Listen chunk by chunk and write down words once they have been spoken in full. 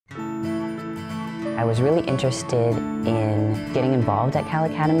I was really interested in getting involved at Cal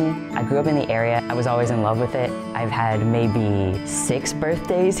Academy. I grew up in the area. I was always in love with it. I've had maybe 6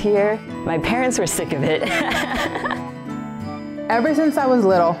 birthdays here. My parents were sick of it. Ever since I was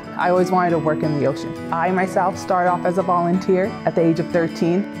little, I always wanted to work in the ocean. I myself started off as a volunteer at the age of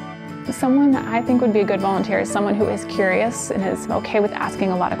 13. Someone that I think would be a good volunteer is someone who is curious and is okay with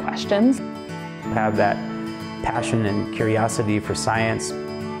asking a lot of questions. Have that passion and curiosity for science.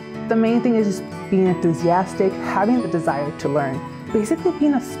 The main thing is just being enthusiastic, having the desire to learn, basically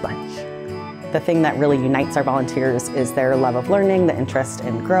being a sponge. The thing that really unites our volunteers is their love of learning, the interest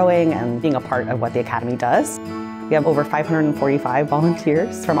in growing and being a part of what the Academy does. We have over 545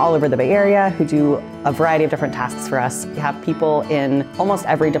 volunteers from all over the Bay Area who do a variety of different tasks for us. We have people in almost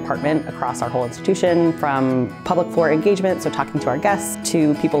every department across our whole institution, from public floor engagement, so talking to our guests,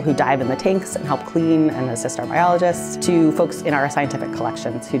 to people who dive in the tanks and help clean and assist our biologists, to folks in our scientific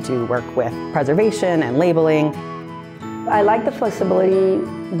collections who do work with preservation and labeling. I like the flexibility.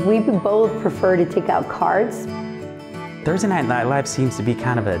 We both prefer to take out cards. Thursday night nightlife seems to be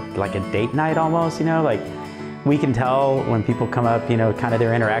kind of like a date night almost, you know, like we can tell when people come up, you know, kind of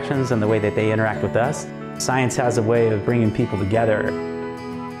their interactions and the way that they interact with us. Science has a way of bringing people together.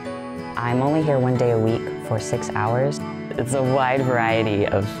 I'm only here 1 day a week for 6 hours. It's a wide variety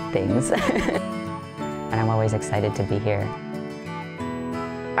of things. And I'm always excited to be here.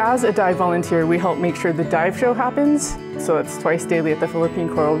 As a dive volunteer, we help make sure the dive show happens. So it's twice daily at the Philippine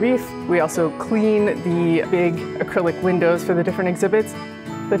Coral Reef. We also clean the big acrylic windows for the different exhibits.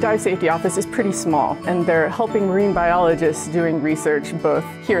 The dive safety office is pretty small, and they're helping marine biologists doing research both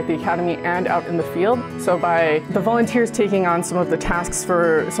here at the Academy and out in the field. So by the volunteers taking on some of the tasks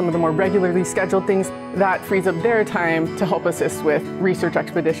for some of the more regularly scheduled things, that frees up their time to help assist with research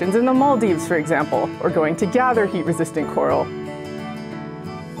expeditions in the Maldives, for example, or going to gather heat-resistant coral.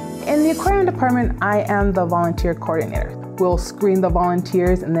 In the aquarium department, I am the volunteer coordinator. We'll screen the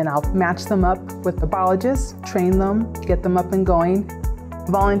volunteers and then I'll match them up with the biologists, train them, get them up and going.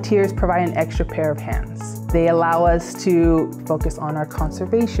 Volunteers provide an extra pair of hands. They allow us to focus on our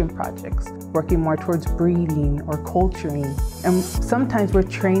conservation projects, working more towards breeding or culturing. And sometimes we're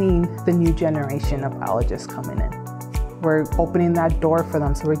training the new generation of biologists coming in. We're opening that door for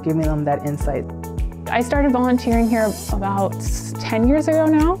them, so we're giving them that insight. I started volunteering here about 10 years ago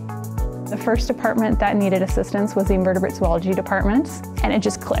now. The first department that needed assistance was the invertebrate zoology department, and it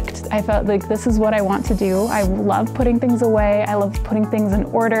just clicked. I felt like this is what I want to do. I love putting things away. I love putting things in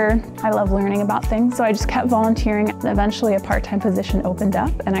order. I love learning about things. So I just kept volunteering. And eventually a part-time position opened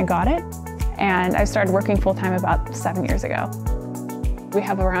up and I got it. And I started working full-time about 7 years ago. We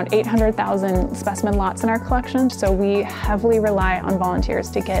have around 800,000 specimen lots in our collection, so we heavily rely on volunteers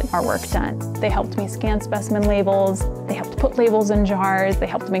to get our work done. They helped me scan specimen labels, they helped put labels in jars, they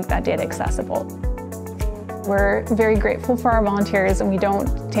helped make that data accessible. We're very grateful for our volunteers, and we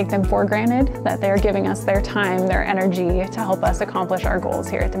don't take them for granted that they're giving us their time, their energy to help us accomplish our goals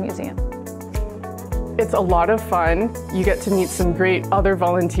here at the museum. It's a lot of fun. You get to meet some great other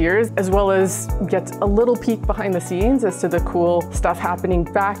volunteers, as well as get a little peek behind the scenes as to the cool stuff happening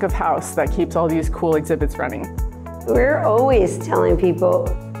back of house that keeps all these cool exhibits running. We're always telling people,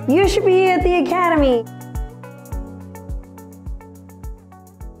 you should be at the Academy.